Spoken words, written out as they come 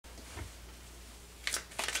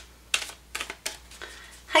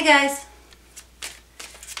Hi guys,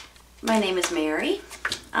 my name is Mary.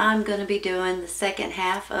 I'm going to be doing the second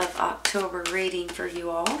half of October reading for you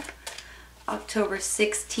all. October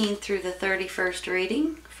 16th through the 31st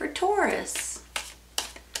reading for Taurus.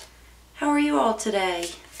 How are you all today?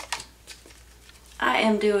 I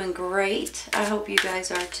am doing great. I hope you guys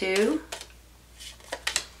are too.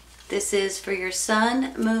 This is for your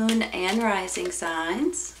sun, moon, and rising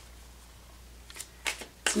signs.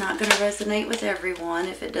 It's not going to resonate with everyone.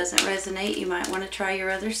 If it doesn't resonate, you might want to try your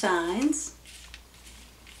other signs.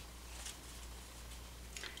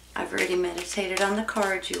 I've already meditated on the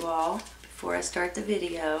cards, you all, before I start the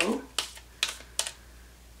video.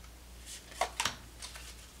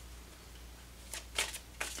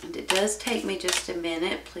 And it does take me just a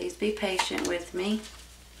minute. Please be patient with me.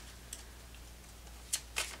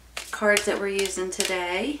 Cards that we're using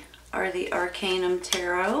today are the Arcanum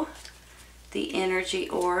Tarot, the Energy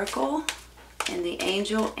Oracle, and the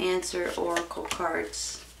Angel Answer Oracle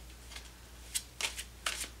cards.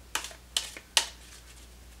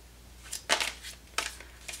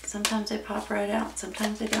 Sometimes they pop right out,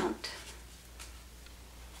 sometimes they don't.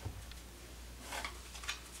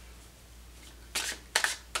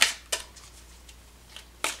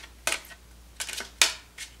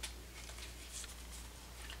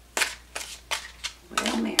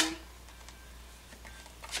 Well, Mary.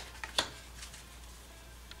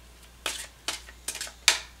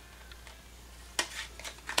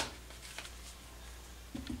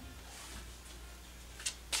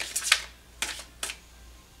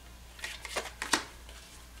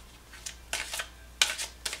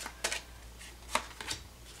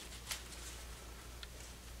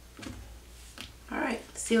 Alright,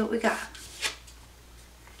 let's see what we got.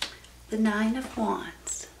 The Nine of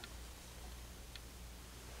Wands.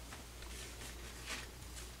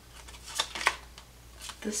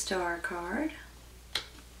 The Star card.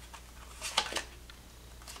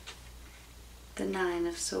 The Nine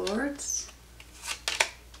of Swords.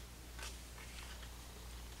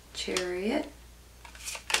 Chariot.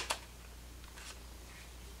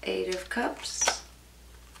 Eight of Cups.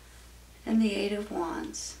 And the Eight of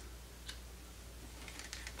Wands.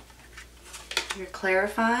 You're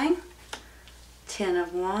clarifying. Ten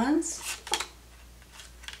of Wands.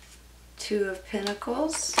 Two of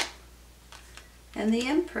Pentacles. And the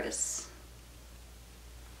Empress.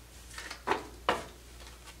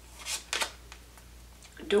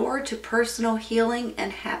 Door to personal healing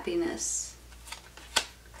and happiness.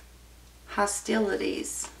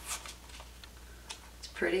 Hostilities. It's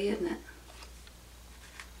pretty, isn't it?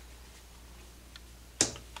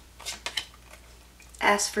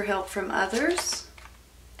 Ask for help from others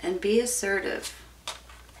and be assertive.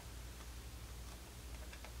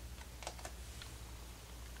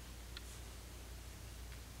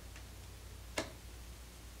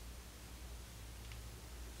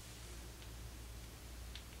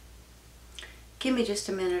 Give me just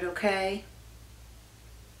a minute, okay?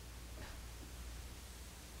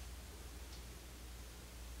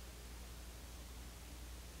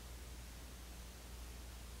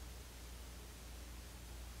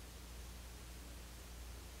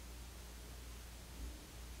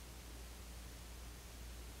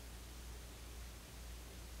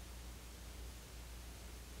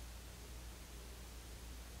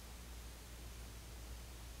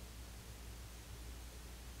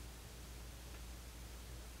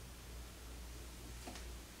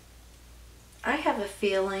 I have a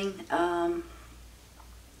feeling that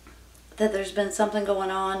there's been something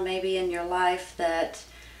going on maybe in your life that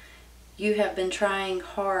you have been trying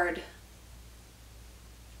hard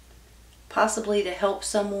possibly to help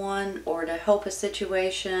someone or to help a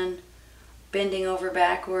situation, bending over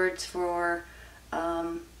backwards for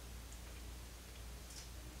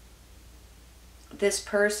this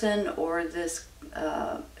person or this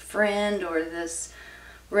friend or this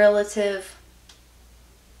relative.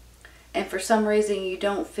 And for some reason you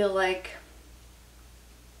don't feel like,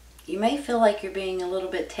 you may feel like you're being a little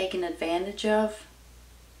bit taken advantage of.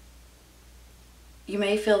 You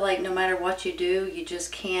may feel like no matter what you do, you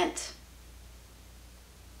just can't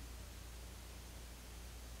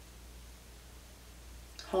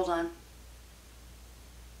hold on.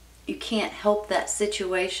 You can't help that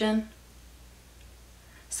situation.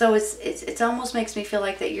 So it's almost makes me feel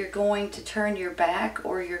like that you're going to turn your back,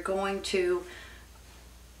 or you're going to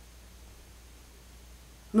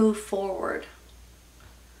move forward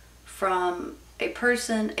from a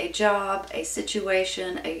person, a job, a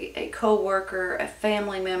situation, a co-worker, a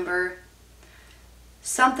family member,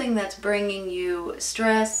 something that's bringing you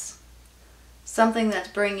stress, something that's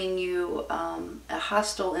bringing you a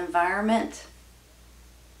hostile environment,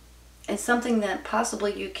 and something that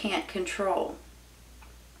possibly you can't control.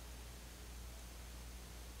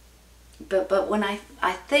 But when I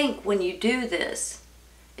think when you do this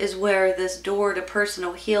is where this door to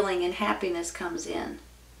personal healing and happiness comes in.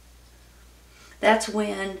 That's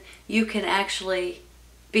when you can actually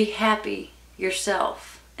be happy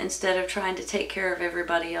yourself instead of trying to take care of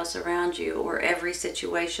everybody else around you or every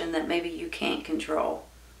situation that maybe you can't control.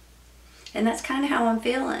 And that's kind of how I'm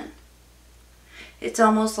feeling. It's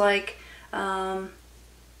almost like,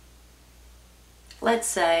 let's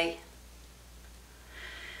say,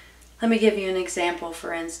 let me give you an example,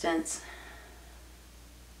 for instance.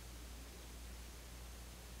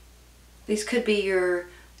 These could be your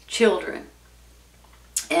children.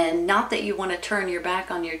 And not that you want to turn your back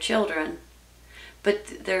on your children,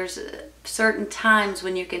 but there's certain times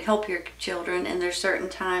when you can help your children, and there's certain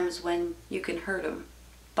times when you can hurt them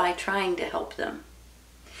by trying to help them.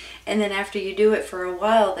 And then after you do it for a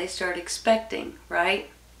while, they start expecting, right?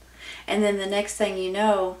 And then the next thing you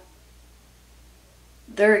know,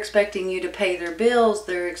 they're expecting you to pay their bills,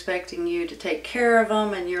 they're expecting you to take care of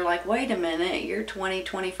them, and you're like, wait a minute, you're 20,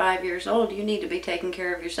 25 years old, you need to be taking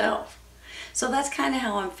care of yourself. So that's kind of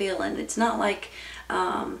how I'm feeling. It's not like,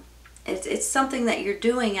 it's something that you're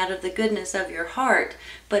doing out of the goodness of your heart,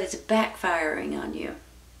 but it's backfiring on you.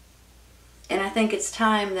 And I think it's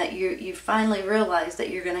time that you finally realize that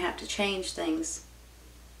you're going to have to change things.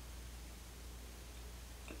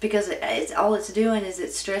 Because all it's doing is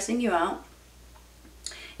it's stressing you out.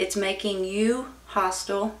 It's making you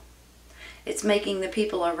hostile. It's making the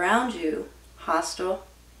people around you hostile.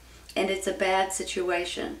 And it's a bad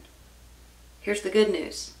situation. Here's the good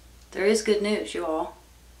news. There is good news, you all.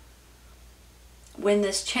 When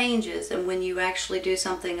this changes and when you actually do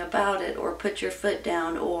something about it or put your foot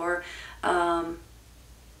down or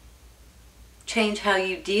change how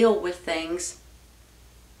you deal with things,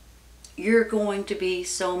 you're going to be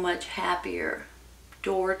so much happier.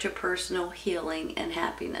 Door to personal healing and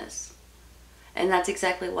happiness. And that's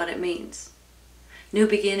exactly what it means. New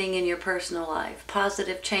beginning in your personal life.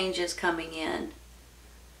 Positive changes coming in.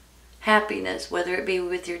 Happiness, whether it be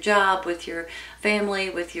with your job, with your family,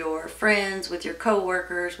 with your friends, with your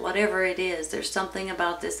co-workers, whatever it is. There's something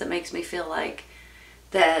about this that makes me feel like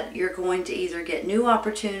that you're going to either get new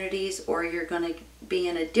opportunities or you're going to be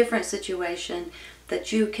in a different situation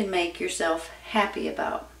that you can make yourself happy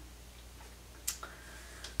about.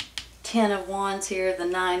 10 of Wands here, the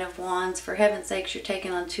 9 of Wands. For heaven's sakes, you're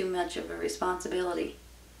taking on too much of a responsibility.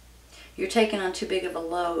 You're taking on too big of a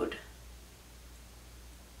load.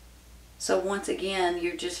 So once again,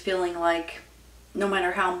 you're just feeling like no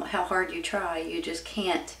matter how hard you try, you just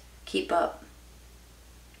can't keep up.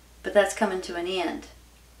 But that's coming to an end.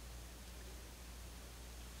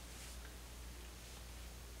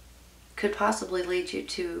 Could possibly lead you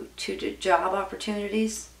to job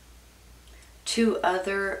opportunities, to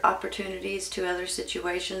other opportunities, to other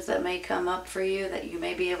situations that may come up for you that you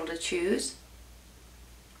may be able to choose.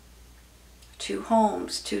 To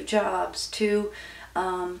homes, to jobs, to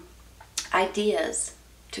ideas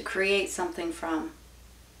to create something from.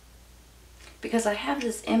 Because I have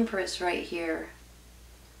this Empress right here.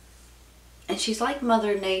 And she's like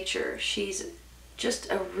Mother Nature. She's just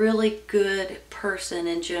a really good person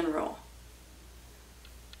in general.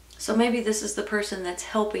 So maybe this is the person that's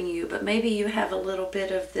helping you, but maybe you have a little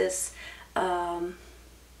bit of this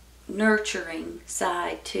nurturing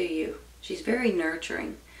side to you. She's very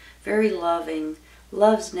nurturing, very loving,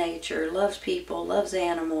 loves nature, loves people, loves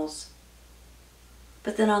animals.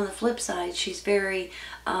 But then on the flip side, she's very,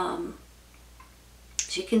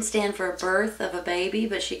 she can stand for a birth of a baby,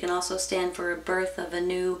 but she can also stand for a birth of a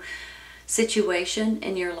new situation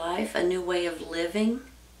in your life, a new way of living.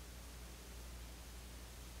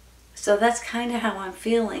 So that's kind of how I'm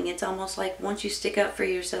feeling. It's almost like once you stick up for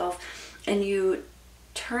yourself and you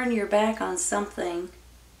turn your back on something,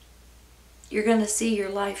 you're going to see your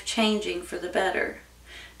life changing for the better.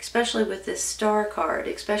 Especially with this Star card,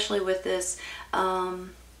 especially with this,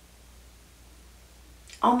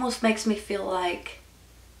 almost makes me feel like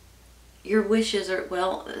your wishes are,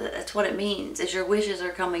 well, that's what it means, is your wishes are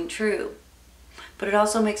coming true. But it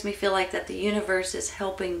also makes me feel like that the universe is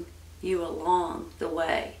helping you along the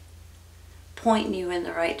way, pointing you in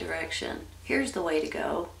the right direction. Here's the way to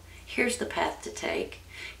go. Here's the path to take.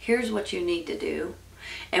 Here's what you need to do.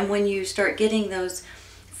 And when you start getting those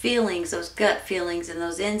feelings, those gut feelings and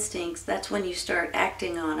those instincts, that's when you start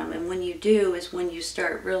acting on them. And when you do is when you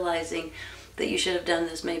start realizing that you should have done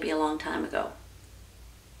this maybe a long time ago.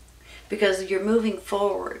 Because you're moving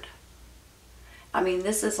forward. I mean,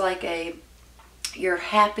 this is like you're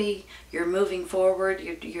happy, you're moving forward,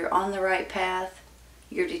 you're on the right path,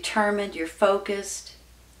 You're determined, you're focused.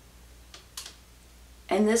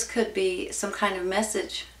 And this could be some kind of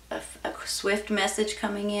message, a swift message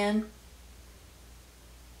coming in.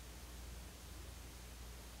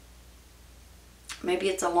 Maybe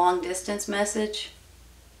it's a long distance message.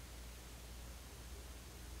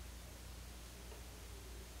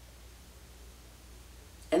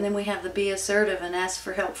 And then we have the be assertive and ask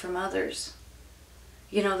for help from others.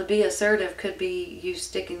 You know, the be assertive could be you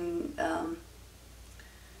sticking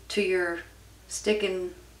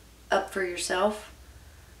sticking up for yourself,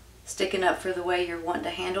 sticking up for the way you're wanting to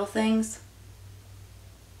handle things,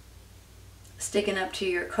 sticking up to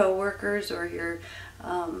your coworkers or your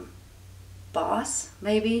boss,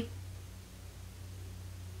 maybe,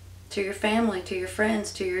 to your family, to your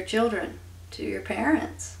friends, to your children, to your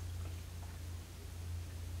parents.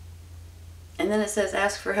 And then it says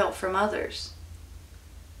ask for help from others.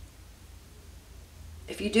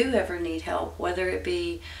 If you do ever need help, whether it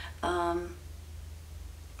be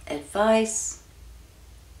advice,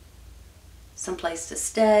 someplace to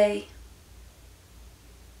stay,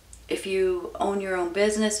 if you own your own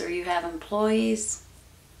business or you have employees,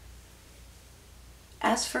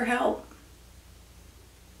 ask for help.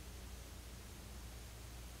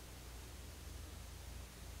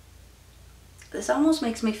 This almost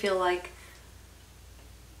makes me feel like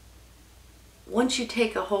once you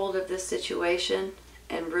take a hold of this situation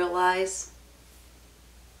and realize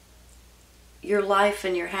your life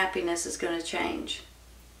and your happiness is going to change.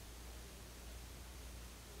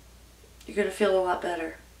 You're going to feel a lot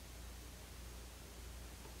better.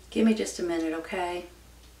 Give me just a minute, okay?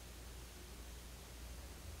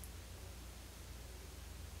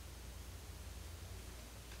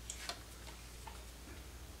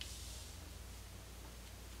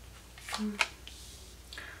 I'm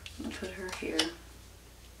going to put her here.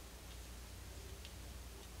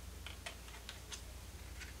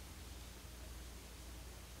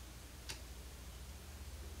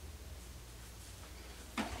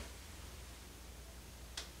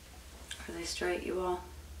 Are they straight, you all?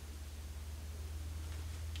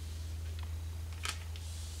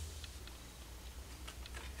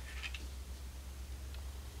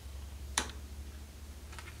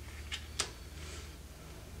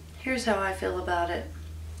 Here's how I feel about it.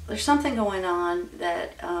 There's something going on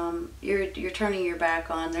that you're turning your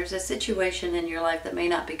back on. There's a situation in your life that may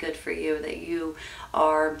not be good for you, that you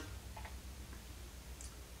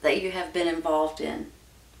have been involved in.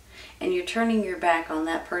 And you're turning your back on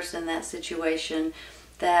that person, that situation,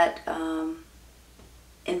 that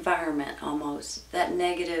environment almost, that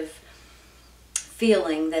negative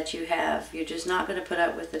feeling that you have. You're just not going to put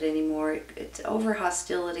up with it anymore. It's over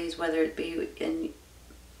hostilities, whether it be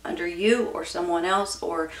under you or someone else,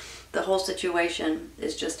 or the whole situation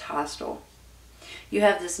is just hostile. You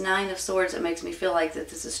have this Nine of Swords that makes me feel like that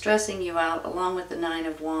this is stressing you out, along with the Nine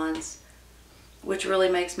of Wands, which really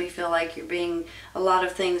makes me feel like a lot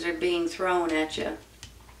of things are being thrown at you.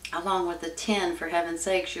 Along with the 10, for heaven's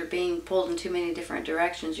sakes, you're being pulled in too many different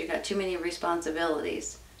directions. You got too many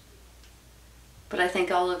responsibilities. But I think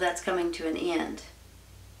all of that's coming to an end.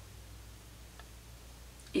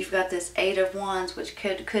 You've got this 8 of Wands, which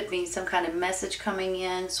could be some kind of message coming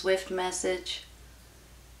in, swift message.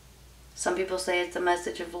 Some people say it's a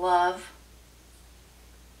message of love.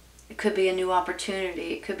 It could be a new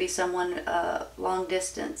opportunity. It could be someone long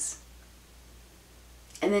distance.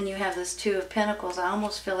 And then you have this 2 of Pentacles. I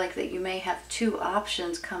almost feel like that you may have 2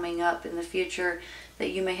 options coming up in the future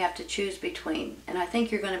that you may have to choose between. And I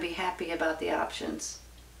think you're going to be happy about the options.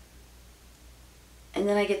 And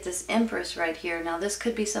then I get this Empress right here. Now this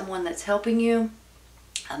could be someone that's helping you,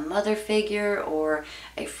 a mother figure or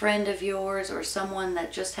a friend of yours, or someone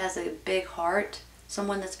that just has a big heart,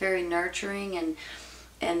 someone that's very nurturing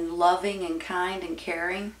and loving and kind and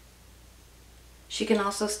caring. She can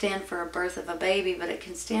also stand for a birth of a baby, but it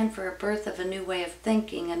can stand for a birth of a new way of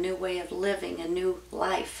thinking, a new way of living, a new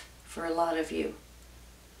life for a lot of you.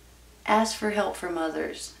 Ask for help from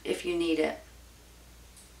others if you need it.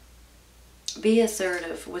 Be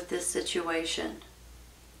assertive with this situation,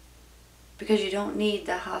 because you don't need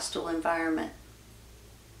the hostile environment.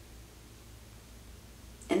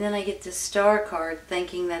 And then I get this Star card,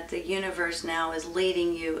 thinking that the universe now is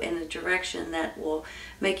leading you in a direction that will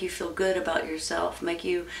make you feel good about yourself, make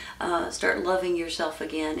you start loving yourself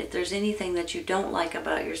again. If there's anything that you don't like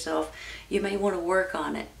about yourself, you may want to work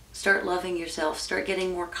on it. Start loving yourself, start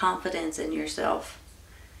getting more confidence in yourself.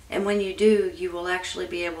 And when you do, you will actually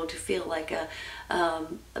be able to feel like a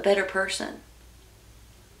better person.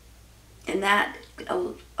 And that,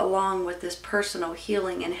 along with this personal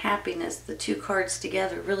healing and happiness, the two cards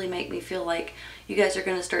together really make me feel like you guys are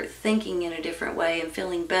going to start thinking in a different way and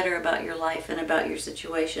feeling better about your life and about your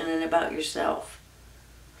situation and about yourself.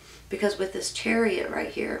 Because with this Chariot right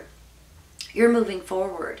here, you're moving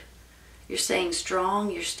forward. You're staying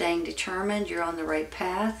strong, you're staying determined, you're on the right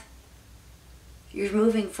path. You're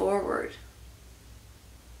moving forward.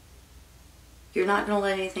 You're not going to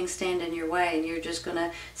let anything stand in your way, and you're just going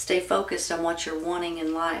to stay focused on what you're wanting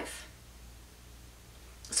in life.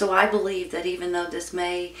 So I believe that even though this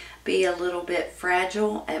may be a little bit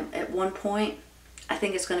fragile at one point, I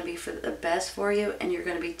think it's going to be for the best for you, and you're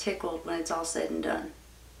going to be tickled when it's all said and done.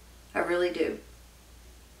 I really do.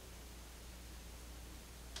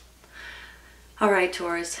 Alright,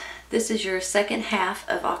 Taurus, this is your second half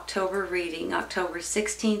of October reading, October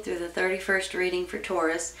 16th through the 31st reading for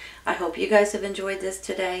Taurus. I hope you guys have enjoyed this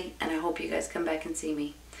today, and I hope you guys come back and see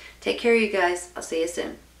me. Take care, you guys. I'll see you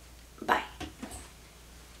soon. Bye.